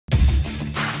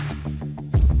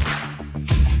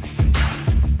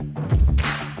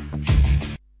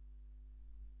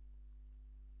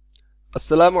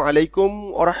আসসালামু আলাইকুম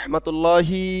ওয়া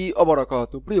রাহমাতুল্লাহি ওয়া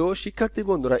বারাকাতুহু। প্রিয় শিক্ষার্থী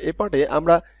বন্ধুরা, এই পাঠে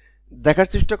আমরা দেখার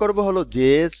চেষ্টা করব হলো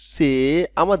যে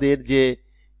আমাদের যে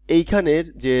এইখানের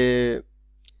যে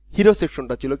হিরো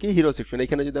সেকশনটা ছিল কি হিরো সেকশন,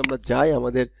 এখানে যদি আমরা যাই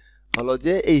আমাদের হলো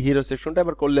যে এই হিরো সেকশনটা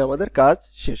আবার করলে আমাদের কাজ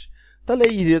শেষ। তাহলে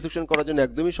এই হিরো সেকশন করার জন্য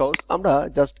একদমই সহজ। আমরা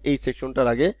জাস্ট এই সেকশনটার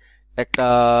আগে একটা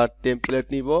টেমপ্লেট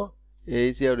নিব, এই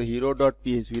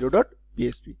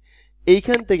hero.php।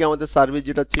 এইখান থেকে আমাদের সার্ভিস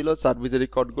যেটা ছিল সার্ভিসের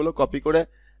কোডগুলো কপি করে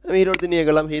আমি হিরোতে নিয়ে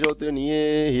গেলাম,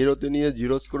 হিরোতে নিয়ে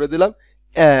জিরোস করে দিলাম।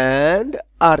 অ্যান্ড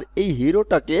আর এই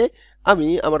হিরোটাকে আমি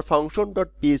আমার ফাংশন ডট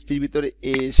পিএইচপির ভিতরে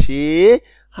এসে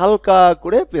হালকা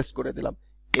করে পেস্ট করে দিলাম।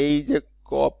 এই যে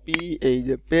কপি, এই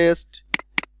যে পেস্ট,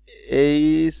 এই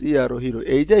হিরো,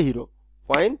 এই যে হিরো।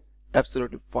 Fine,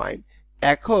 absolutely fine.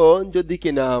 এখন যদি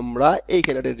কিনা আমরা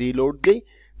এইখানে একটা রিলোড দিই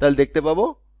তাহলে দেখতে পাবো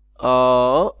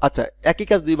আচ্ছা, একই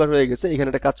কাজ দুইবার হয়ে গেছে। এখানে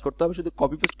একটা কাজ করতে হবে, শুধু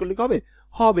কপি পেস্ট করলে হবে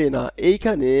হবে না।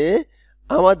 এইখানে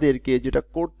আমাদেরকে যেটা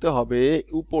করতে হবে,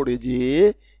 উপরে যে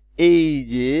এই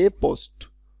যে পোস্ট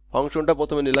ফাংশনটা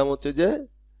প্রথমে নিলাম হচ্ছে যে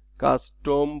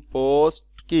কাস্টম পোস্ট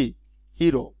কি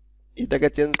হিরো, এটাকে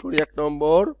চেঞ্জ করি 1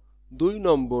 নম্বর। 2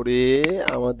 নম্বরে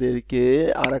আমাদেরকে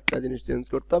আর একটা জিনিস চেঞ্জ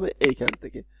করতে হবে এইখান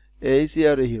থেকে, এই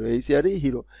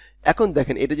হিরো। এখন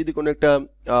দেখেন, এটা যদি কোনো একটা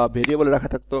ভেরিয়েবলে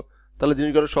রাখা থাকতো তাহলে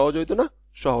জিনিসগুলো সহজ হইতো না?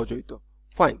 সহজ হইতো।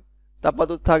 ফাইন, তারপর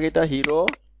তো থাকে এটা হিরো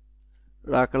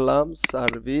রাখলাম,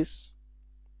 সার্ভিস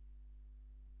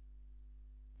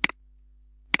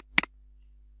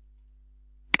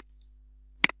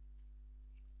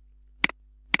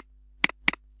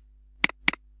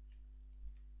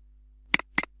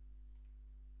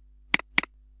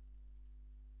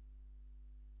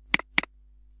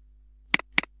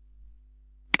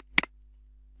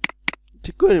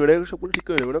ঠিক করে নেবেন, এগুলো সবগুলো ঠিক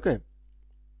করে নেবেন। ওকে,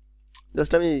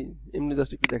 জাস্ট আমি এমনি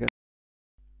জাস্ট একটু দেখা।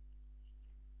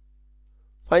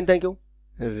 Fine, thank you.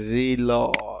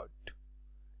 রিলোড,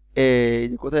 এই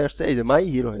যে কোথায় আসছে, এই যে মাই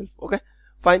হিরো হেল্প। ওকে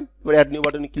ফাইন, এবার অ্যাড নিউ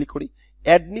বাটনে ক্লিক করি।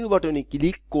 অ্যাড নিউ বাটনে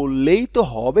ক্লিক করলেই তো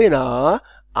হবে না,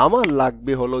 আমার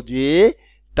লাগবে হলো যে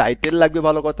টাইটেল লাগবে,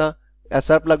 ভালো কথা,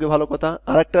 অ্যাসার্প লাগবে, ভালো কথা,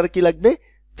 আর একটা আর কি লাগবে,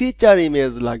 ফিচার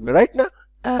ইমেজ লাগবে, রাইট না?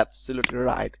 Absolutely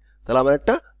right. তাহলে আমার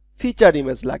একটা ফিচার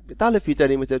ইমেজ লাগবে। তাহলে ফিচার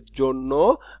ইমেজের জন্য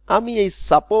আমি এই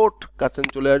সাপোর্ট কাছেন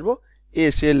চলে আসবো,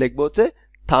 এসে লিখবো হচ্ছে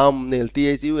থাম্বনেল,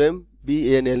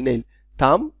 THUMBNL, নেইল,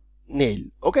 থাম্বনেল।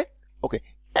 ওকে ওকে,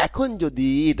 এখন যদি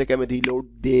এটাকে আমি রিলোড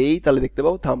দেই তাহলে দেখতে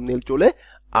পাবো থাম্বনেল চলে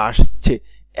আসছে।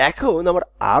 এখন আমার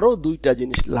আরো দুইটা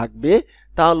জিনিস লাগবে,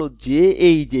 তাহলে যে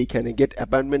এই যে এখানে গেট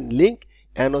অ্যাপয়েন্টমেন্ট লিঙ্ক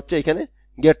এন্ড হচ্ছে এখানে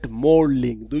গেট মোর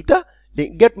লিঙ্ক, দুইটা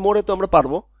লিঙ্ক। গেট মোরে তো আমরা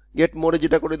পারবো, গেট মোরে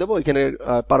যেটা করে দেবো এখানে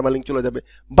পারমালিঙ্ক চলে যাবে।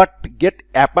 বাট গেট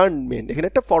অ্যাপয়েন্টমেন্ট এখানে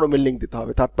একটা ফর্মের লিঙ্ক দিতে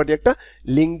হবে, থার্ড পার্টি একটা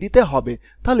লিঙ্ক দিতে হবে।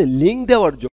 তাহলে লিঙ্ক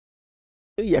দেওয়ার জন্য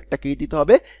একটা কি দিতে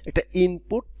হবে, একটা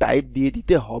ইনপুট টাইপ দিয়ে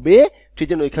দিতে হবে,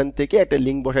 সেজন্য এখান থেকে একটা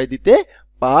লিঙ্ক বসাই দিতে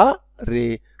পারে।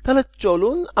 তাহলে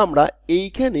চলুন আমরা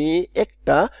এইখানে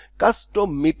একটা কাস্টম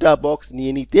মিটা বক্স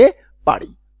নিয়ে নিতে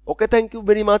পারি। ওকে, থ্যাংক ইউ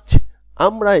ভেরি মাচ।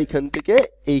 আমরা এইখান থেকে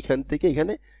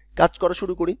এখানে কাজ করা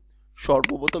শুরু করি।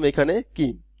 সর্বপ্রথম এখানে কি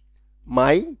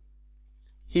মাই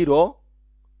হিরো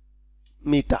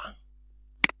মিটা,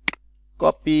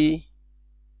 কপি,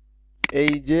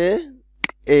 এই যে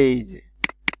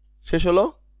শেষ হলো।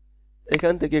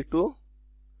 এখান থেকে একটু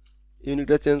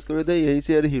ইউনিটটা চেঞ্জ করে দেই, এই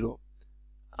আর হিরো।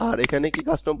 আর এখানে কি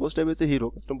কাস্টম পোস্ট টাইপ হচ্ছে হিরো,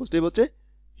 কাস্টম পোস্ট টাইপ হচ্ছে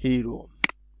হিরো।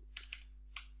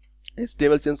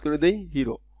 HTML চেঞ্জ করে দেই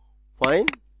হিরো। ফাইন,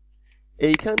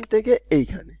 এইখান থেকে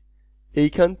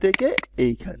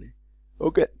এইখানে।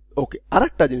 ওকে ওকে, আর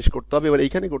একটা জিনিস করতে হবে, এবার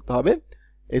এইখানে করতে হবে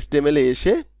HTML এ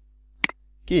এসে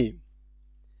কি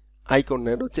আইকন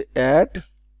হচ্ছে অ্যাড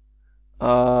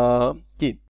কি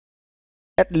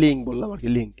অ্যাড লিঙ্ক বললাম আর কি,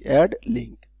 link, add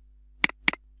link.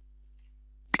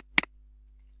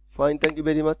 Fine, thank you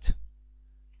very much.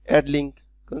 Add link,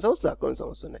 কোন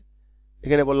সমস্যা নেই।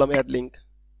 এখানে বললাম অ্যাড লিঙ্ক।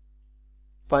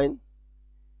 ফাইন,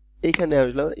 এইখানে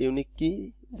আসলাম ইউনিক কি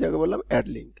জায়গা বললাম অ্যাড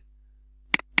লিঙ্ক।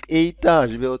 এইটা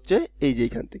আসবে হচ্ছে এই যে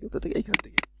এইখান থেকে, এইখান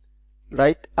থেকে,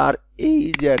 রাইট। আর এই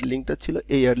যে অ্যাড লিঙ্কটা ছিল,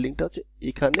 এই অ্যাড লিঙ্কটা হচ্ছে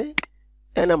এখানে,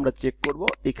 এন্ড আমরা চেক করব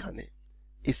এখানে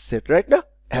ইজ সেট, রাইট না?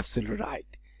 Absolutely right.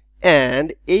 এন্ড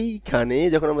এইখানে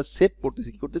যখন আমরা সেভ করতেছি,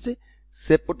 কি করতেছি,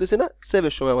 সেভ করতেছি না,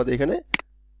 সেভের সময় আমাদের এখানে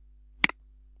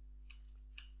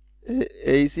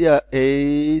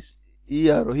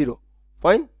hero.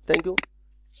 Fine, thank you.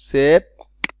 Save,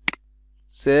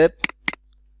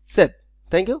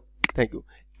 thank you.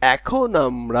 এখন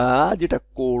আমরা যেটা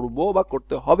করব বা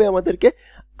করতে হবে আমাদেরকে,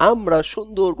 আমরা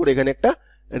সুন্দর করে এখানে একটা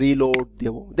রিলোড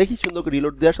দেব। দেখি সুন্দর করে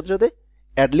রিলোড দেওয়ার সাথে সাথে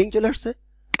অ্যাড লিঙ্ক চলে আসছে।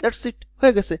 দ্যাটস ইট,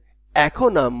 হয়ে গেছে।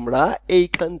 এখন আমরা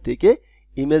এইখান থেকে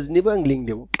ইমেজ নিব এবং লিঙ্ক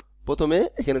দেব। প্রথমে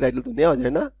এখানে টাইটেল তো নেওয়া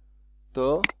যায় না, তো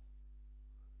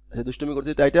আচ্ছা দুষ্টুমি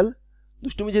করছে টাইটেল,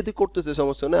 দুষ্টুমি যেহেতু করতেছে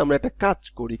সমস্যা নেই, আমরা একটা কাজ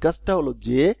করি, কাজটা হলো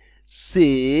যে সে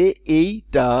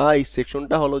এইটা এই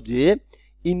সেকশনটা হলো যে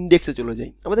ইন্ডেক্সে চলে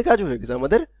যাই, আমাদের কাজ হয়ে গেছে,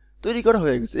 আমাদের তৈরি করা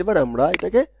হয়ে গেছে। এবার আমরা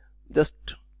এটাকে just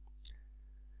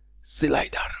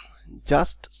slider,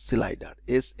 just slider,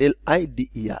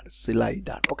 SLIDER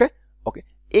slider, ওকে ওকে,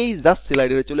 এই জাস্ট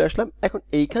স্লাইডারে চলে আসলাম। এখন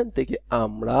এইখান থেকে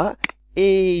আমরা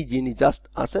এই যিনি জাস্ট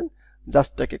আসেন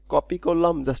জাস্টটাকে কপি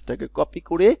করলাম, জাস্টটাকে কপি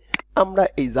করে আমরা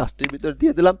এই জাস্টের ভিতর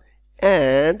দিয়ে দিলাম,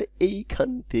 অ্যান্ড এইখান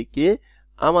থেকে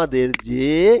আমাদের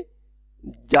যে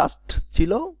জাস্ট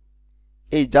ছিল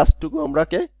এই জাস্টটুকু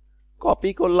আমরাকে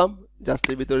কপি করলাম,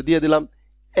 জাস্টের ভিতরে দিয়ে দিলাম,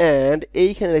 অ্যান্ড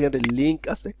এইখানে একটা লিঙ্ক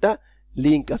আছে, একটা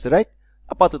লিঙ্ক আছে, রাইট।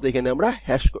 আপাতত এখানে আমরা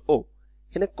হ্যাশ ও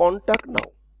এখানে কন্টাক্ট নাও,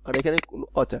 আর এখানে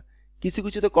আচ্ছা কিছু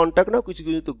কিছু তো কন্টাক্ট নাও, কিছু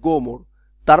কিছু তো গো মোর,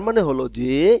 তার মানে হলো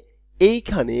যে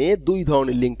এইখানে দুই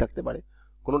ধরনের লিঙ্ক থাকতে পারে,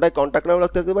 কোনোটাই কন্টাক্ট নাও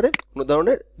থাকতে পারে, কোনো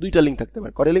ধরনের দুইটা লিঙ্ক থাকতে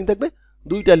পারে। কয়টা লিঙ্ক থাকবে?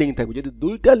 দুইটা লিঙ্ক থাকবে। যদি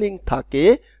দুইটা লিঙ্ক থাকে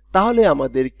তাহলে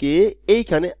আমাদেরকে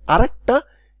এইখানে আরেকটা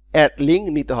লিঙ্ক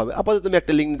নিতে হবে। আপাতত আমি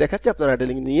একটা লিঙ্ক দেখাচ্ছি, আপনারা একটা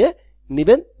লিঙ্ক নিয়ে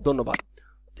নেবেন। ধন্যবাদ।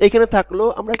 এইখানে থাকলো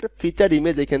আমরা একটা ফিচার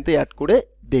ইমেজ এখান থেকে অ্যাড করে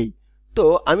দেই। তো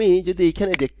আমি যদি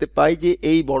এইখানে দেখতে পাই যে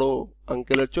এই বড়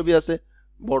আঙ্কেলের ছবি আছে,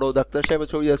 বড় ডাক্তার সাহেবের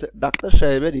ছবি আছে, ডাক্তার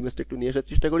সাহেবের ইমেজটা একটু নিয়ে আসার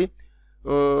চেষ্টা করি।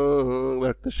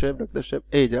 ডাক্তার সাহেব, ডাক্তার সাহেব,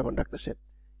 এই যে আমার ডাক্তার সাহেব,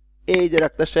 এই যে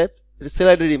ডাক্তার সাহেব,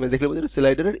 স্লাইডারের ইমেজ দেখলে বুঝলেন,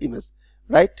 স্লাইডারের image,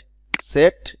 right.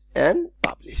 Set and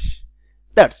publish,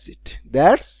 that's it,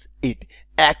 that's it.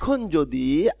 এখন যদি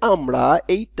আমরা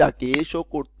এইটাকে শো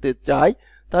করতে চাই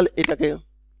তাহলে এটাকে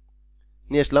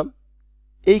নিয়ে আসলাম,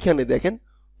 এইখানে দেখেন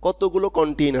কতগুলো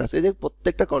কন্টেইনার আছে, এই যে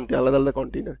প্রত্যেকটা কন্টেইনার আলাদা আলাদা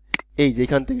কন্টেইনার, এই যে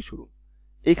এখান থেকে শুরু,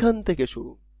 এখান থেকে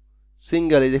শুরু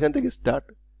সিঙ্গেল, এই যেখান থেকে স্টার্ট,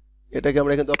 এটাকে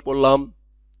আমরা এখান থেকে অফ করলাম,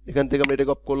 এখান থেকে আমরা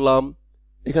এটাকে অফ করলাম,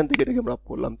 এখান থেকে এটাকে আমরা অফ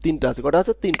করলাম, তিনটা আছে, কটা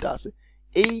আছে? তিনটা আছে।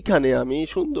 এইখানে আমি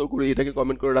সুন্দর করে এটাকে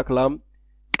কমেন্ট করে রাখলাম,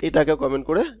 এটাকে কমেন্ট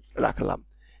করে রাখলাম।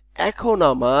 এখন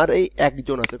আমার এই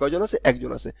একজন আছে, কয়জন আছে?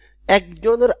 একজন আছে।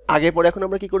 একজনের আগে পরে এখন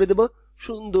আমরা কি করে দেব?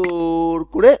 সুন্দর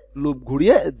করে লুপ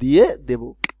ঘুরিয়ে দিয়ে দেব।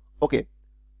 ওকে,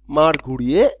 মার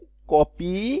ঘুরিয়ে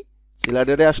কপি,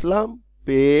 স্লাইডারে আসলাম,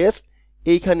 পেস্ট,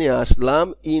 এইখানে আসলাম,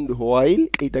 ইন্ড হোয়াইল,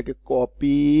 এইটাকে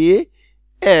কপি,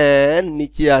 অ্যান্ড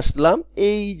নিচে আসলাম,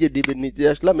 এই যে ডিবের নিচে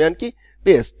আসলাম, অ্যান্ড কি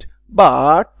পেস্ট।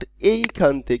 বাট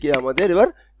এইখান থেকে আমাদের এবার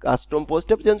কাস্টম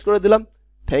পোস্টে চেঞ্জ করে দিলাম।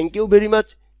 Thank you very much.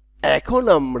 এখন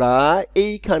আমরা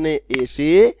এইখানে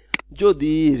এসে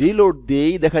যদি রিলোড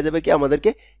দেই দেখা যাবে কি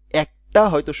আমাদেরকে একটা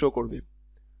হয়তো শো করবে,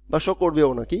 বা শো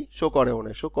করবেও না, কি শো করেও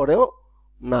না, শো করেও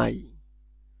নাই,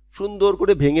 সুন্দর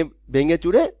করে ভেঙে ভেঙে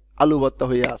চুড়ে আলু ভর্তা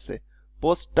হয়ে আছে।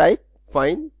 পোস্ট টাইপ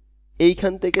ফাইন,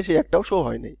 এইখান থেকে সে একটাও শো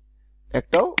হয় নাই,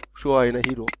 একটাও শো হয় না।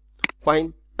 হিরো ফাইন,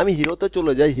 আমি হিরোতে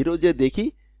চলে যাই, হিরো যে দেখি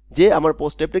যে আমার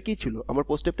পোস্ট টাইপটা কি ছিল, আমার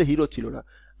পোস্ট টাইপটা হিরো ছিল না,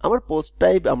 আমার পোস্ট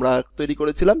টাইপ আমরা তৈরি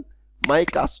করেছিলাম মাই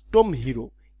কাস্টম হিরো,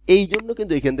 এই জন্য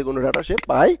কিন্তু এখান থেকে কোনো ডাটা সে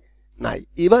পায় নাই।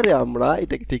 এবারে আমরা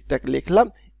এটাকে ঠিকঠাক লিখলাম,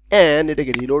 অ্যান্ড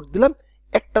এটাকে রিলোড দিলাম,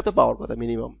 একটা তো পাওয়ার কথা,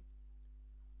 মিনিমাম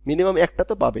মিনিমাম একটা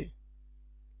তো পাবে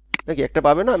নাকি? একটা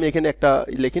পাবে না? আমি এখানে একটা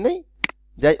লিখি নাই,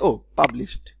 যাই, ও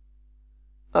পাবলিশড,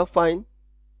 ফাইন,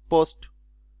 পোস্ট,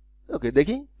 ওকে,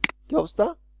 দেখি কি অবস্থা,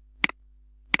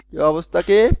 কি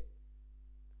অবস্থাকে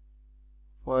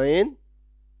ফাইন।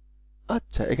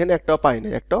 আচ্ছা, এখানে একটাও পাই না,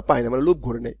 একটাও পাই না, মানে লুপ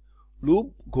ঘুরে নেই, লুপ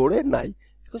ঘোরে নাই।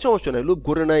 এখন সমস্যা নাই, লুপ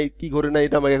ঘোরে নাই কি ঘোরে নাই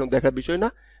এটা আমার এখন দেখার বিষয় না।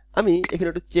 আমি এখানে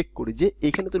একটু চেক করি যে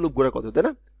এইখানে তো লুপ ঘোরার কথা, তাই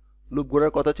না? লুপ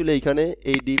ঘোরার কথা ছিল এইখানে,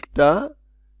 এই ডিপটা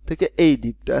থেকে এই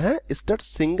ডিপটা, হ্যাঁ, start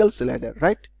single slider,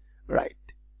 right right,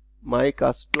 মাই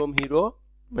কাস্টম হিরো,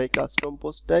 মাই কাস্টম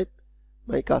পোস্ট টাইপ,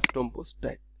 মাই কাস্টম পোস্ট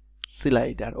টাইপ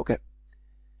স্লাইডার। ওকে,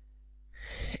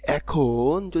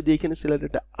 এখন যদি এখানে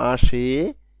স্লাইডারটা আসে,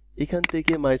 এখান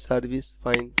থেকে মাই সার্ভিস,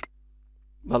 ফাইন,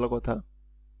 ভালো কথা,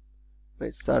 মাই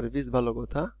সার্ভিস ভালো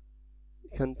কথা,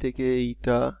 এখান থেকে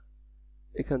এইটা,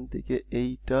 এখান থেকে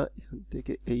এইটা, এখান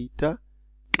থেকে এইটা,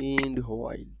 ইন্ড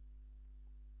হোয়াইল।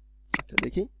 আচ্ছা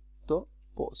দেখি তো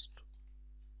পোস্ট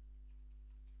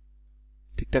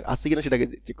ঠিকঠাক আসছে কিনা সেটাকে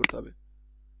চেক করতে হবে।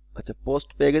 আচ্ছা, পোস্ট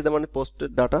পেয়ে গেছে, মানে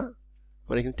পোস্টের ডাটা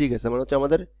মানে এখানে ঠিক আছে, মানে হচ্ছে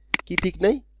আমাদের কি ঠিক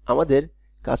নেই, আমাদের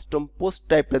কাস্টম পোস্ট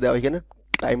টাইপটা দেওয়া, এখানে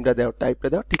টাইমটা দেওয়া, টাইপটা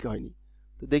দেওয়া ঠিক হয়নি।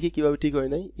 তো দেখি কিভাবে ঠিক হয়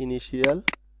নাই। ইনিশিয়াল,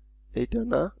 এইটা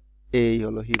না, এই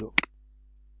হলো হিরো,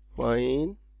 ফাইন,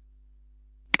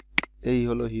 এই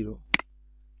হলো হিরো।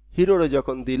 হিরোরে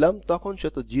যখন দিলাম তখন সে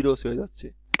তো জিরোস হয়ে যাচ্ছে,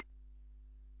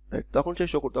 রাইট, তখন সে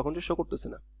শো করতেছে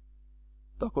না,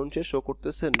 তখন সে শো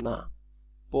করতেছে না।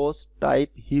 Post type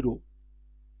hero,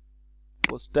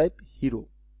 post type hero,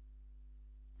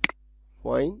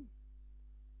 fine,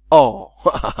 ও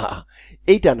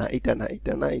এইটা না, এটা না,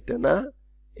 এটা না, এটা না,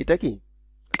 এটা কি?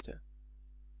 আচ্ছা,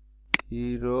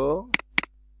 hero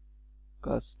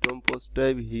custom post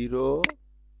type hero,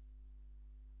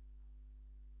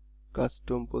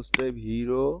 custom post type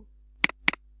hero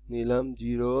নিলাম,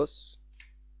 জিরোস,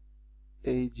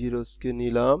 এই জিরোসকে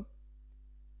নিলাম,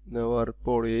 নেওয়ার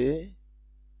পরে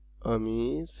আমি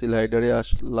স্লাইডারে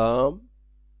আসলাম,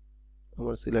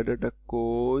 আমার স্লাইডারটা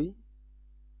কই,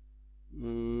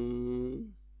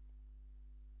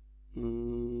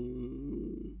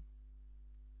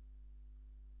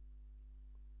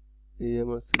 এই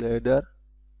আমার স্লাইডার,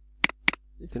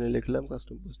 এখানে লিখলাম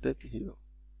custom post type hero,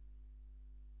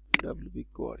 WP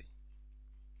query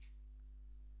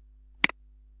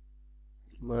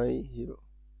মাই হিরো,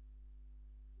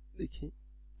 দেখি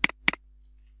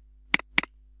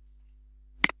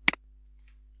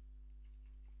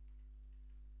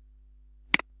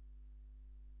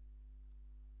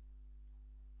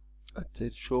আচ্ছা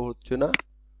শো হচ্ছে না,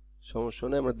 সমস্যা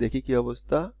নেই, আমরা দেখি কি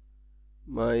অবস্থা।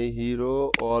 মাই হিরো,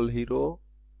 অল হিরো,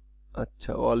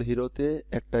 আচ্ছা অল হিরোতে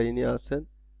একটা ইনি আছেন,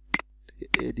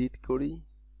 এডিট করি,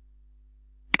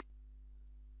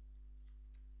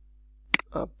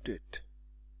 আপডেট,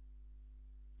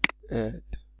 অ্যাড,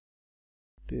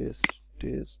 টেস্ট,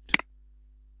 টেস্ট,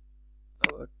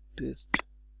 আবার টেস্ট,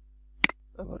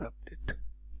 আবার আপডেট,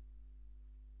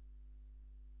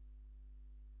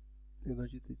 এবার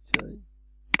যদি চাই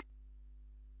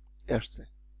আসছে,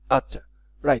 আচ্ছা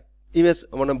রাইট, ইমেজ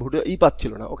মানে ভিডিও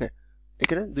পাচ্ছিল না, ওকে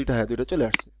এখানে দুইটা, হ্যাঁ দুইটা চলে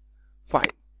আসছে,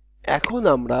 ফাইন। এখন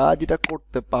আমরা যেটা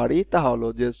করতে পারি তা হলো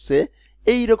যে সে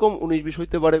এইরকম 19-20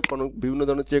 হইতে পারে, কোনো বিভিন্ন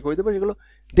ধরনের চেক হইতে পারে, এগুলো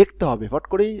দেখতে হবে, ফট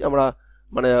করেই আমরা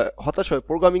মানে হতাশ হয়ে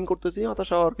প্রোগ্রামিং করতেছি, হতাশ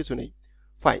হওয়ার কিছু নেই,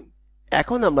 ফাইন।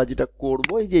 এখন আমরা যেটা করব,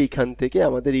 এই যে এইখান থেকে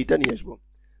আমাদের এইটা নিয়ে আসবো,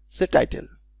 সে টাইটেল,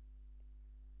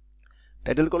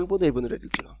 টাইটেল কোন পদে, এই পর্যন্ত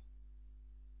টাইটেল ছিল,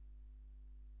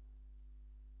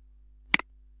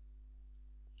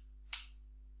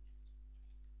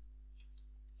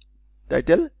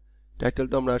 টাইটেল, টাইটেল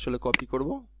তো আমরা আসলে কপি করব,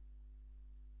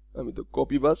 আমি তো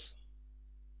কপি বাস,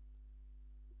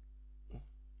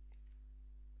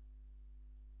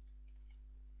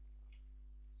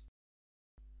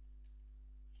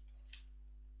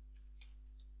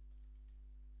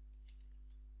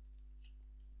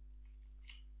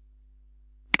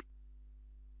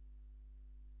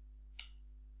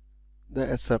 the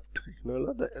accept, এখানে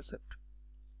হলো the accept,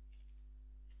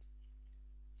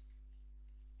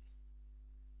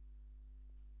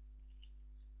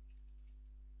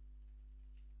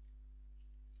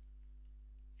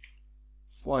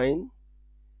 ফাইন।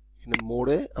 এখানে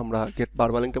মোড়ে আমরা গেট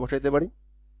বারবার লিঙ্কটা বসাইতে পারি,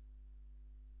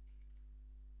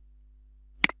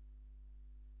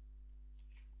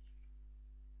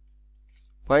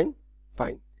 ফাইন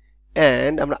ফাইন।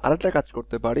 এন্ড আমরা আরেকটা কাজ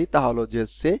করতে পারি, তা হলো যে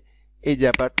সে এই যে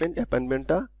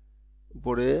অ্যাপার্টমেন্টটা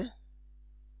উপরে,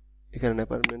 এখানে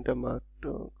অ্যাপার্টমেন্টটা মাত্র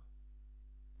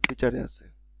ফিচারে আছে,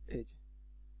 এই যে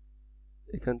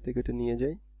এখান থেকে এটা নিয়ে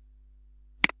যাই,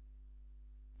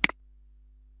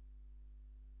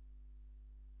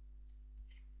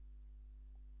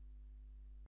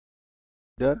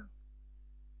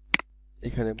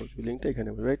 এখানে বসবে লিঙ্কটা, এখানে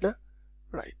বসবে, রাইট না,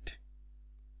 রাইট।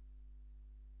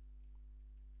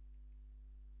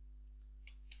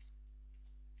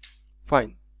 ফাইন।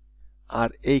 আর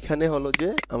এইখানে হলো যে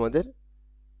আমাদের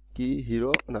কি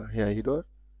হিরো না, হ্যাঁ হিরো,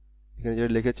 এখানে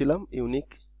যেটা লিখেছিলাম ইউনিক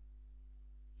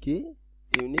কি,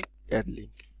 unique add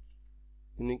link,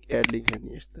 unique add link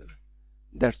নিয়ে আসতে হবে,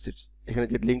 দ্যাটস ইট। এখানে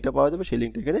যে লিঙ্কটা পাওয়া যাবে সেই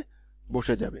লিঙ্কটা এখানে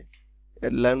বসে যাবে,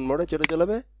 ল্যান্ড মোডে চলে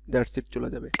যাবে, দ্যাটস ইট চলে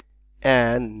যাবে।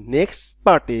 অ্যান্ড নেক্সট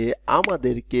পার্টে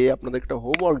আমাদেরকে আপনাদের একটা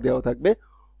হোমওয়ার্ক দেওয়া থাকবে,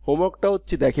 হোমওয়ার্কটা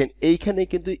হচ্ছে দেখেন এইখানে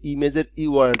কিন্তু ইমেজের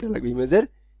ইউআরএলটা লাগবে, ইমেজের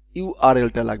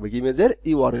ইউআরএলটা লাগবে, ইমেজের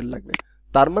ইউআরএল লাগবে,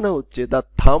 তার মানে হচ্ছে তার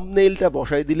থাম্বনেইলটা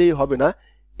বসাই দিলেই হবে না,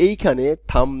 এইখানে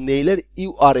থাম্বনেইলের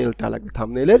ইউআরএলটা লাগবে,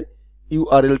 থাম্বনেইলের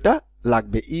ইউআরএলটা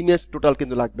লাগবে, ইমেজ টোটাল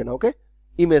কিন্তু লাগবে না, ওকে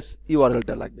ইমেজ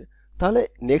ইউআরএলটা লাগবে। তাহলে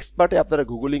নেক্সট পার্টে আপনারা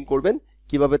গুগলিং করবেন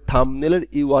কিভাবে থাম্বনেইলের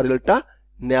ইউআরএলটা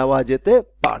নেওয়া যেতে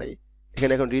পারে।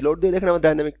 এখানে এখন রিলোড দিয়ে দেখেন আমার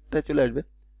ডাইনামিকটা চলে আসবে,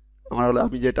 আমার হলো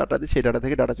আমি যে ডাটা দিই সেই ডাটা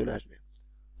থেকে ডাটা চলে আসবে,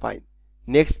 ফাইন।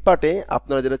 নেক্সট পার্টে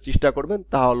আপনারা যেটা চেষ্টা করবেন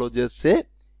তা হলো যে সে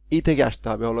থেকে আসতে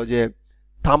হবে, হলো যে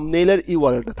থাম্বনেইলের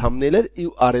ইউআরএলটা, থাম্বনেইলের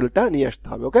ইউআরএলটা নিয়ে আসতে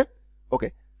হবে, ওকে ওকে।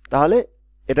 তাহলে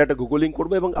এটা একটা গুগলিং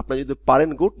করবো, এবং আপনারা যদি পারেন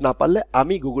গুড, না পারলে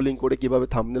আমি গুগলিং করে কিভাবে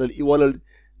থাম্বনেইলের ইউআরএল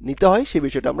নিতে হয় সেই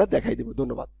বিষয়টা আমরা দেখাই দেব।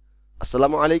 ধন্যবাদ।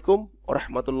 আসসালামু আলাইকুম ওয়া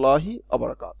রাহমাতুল্লাহি ওয়া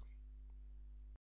বারাকাতুহু।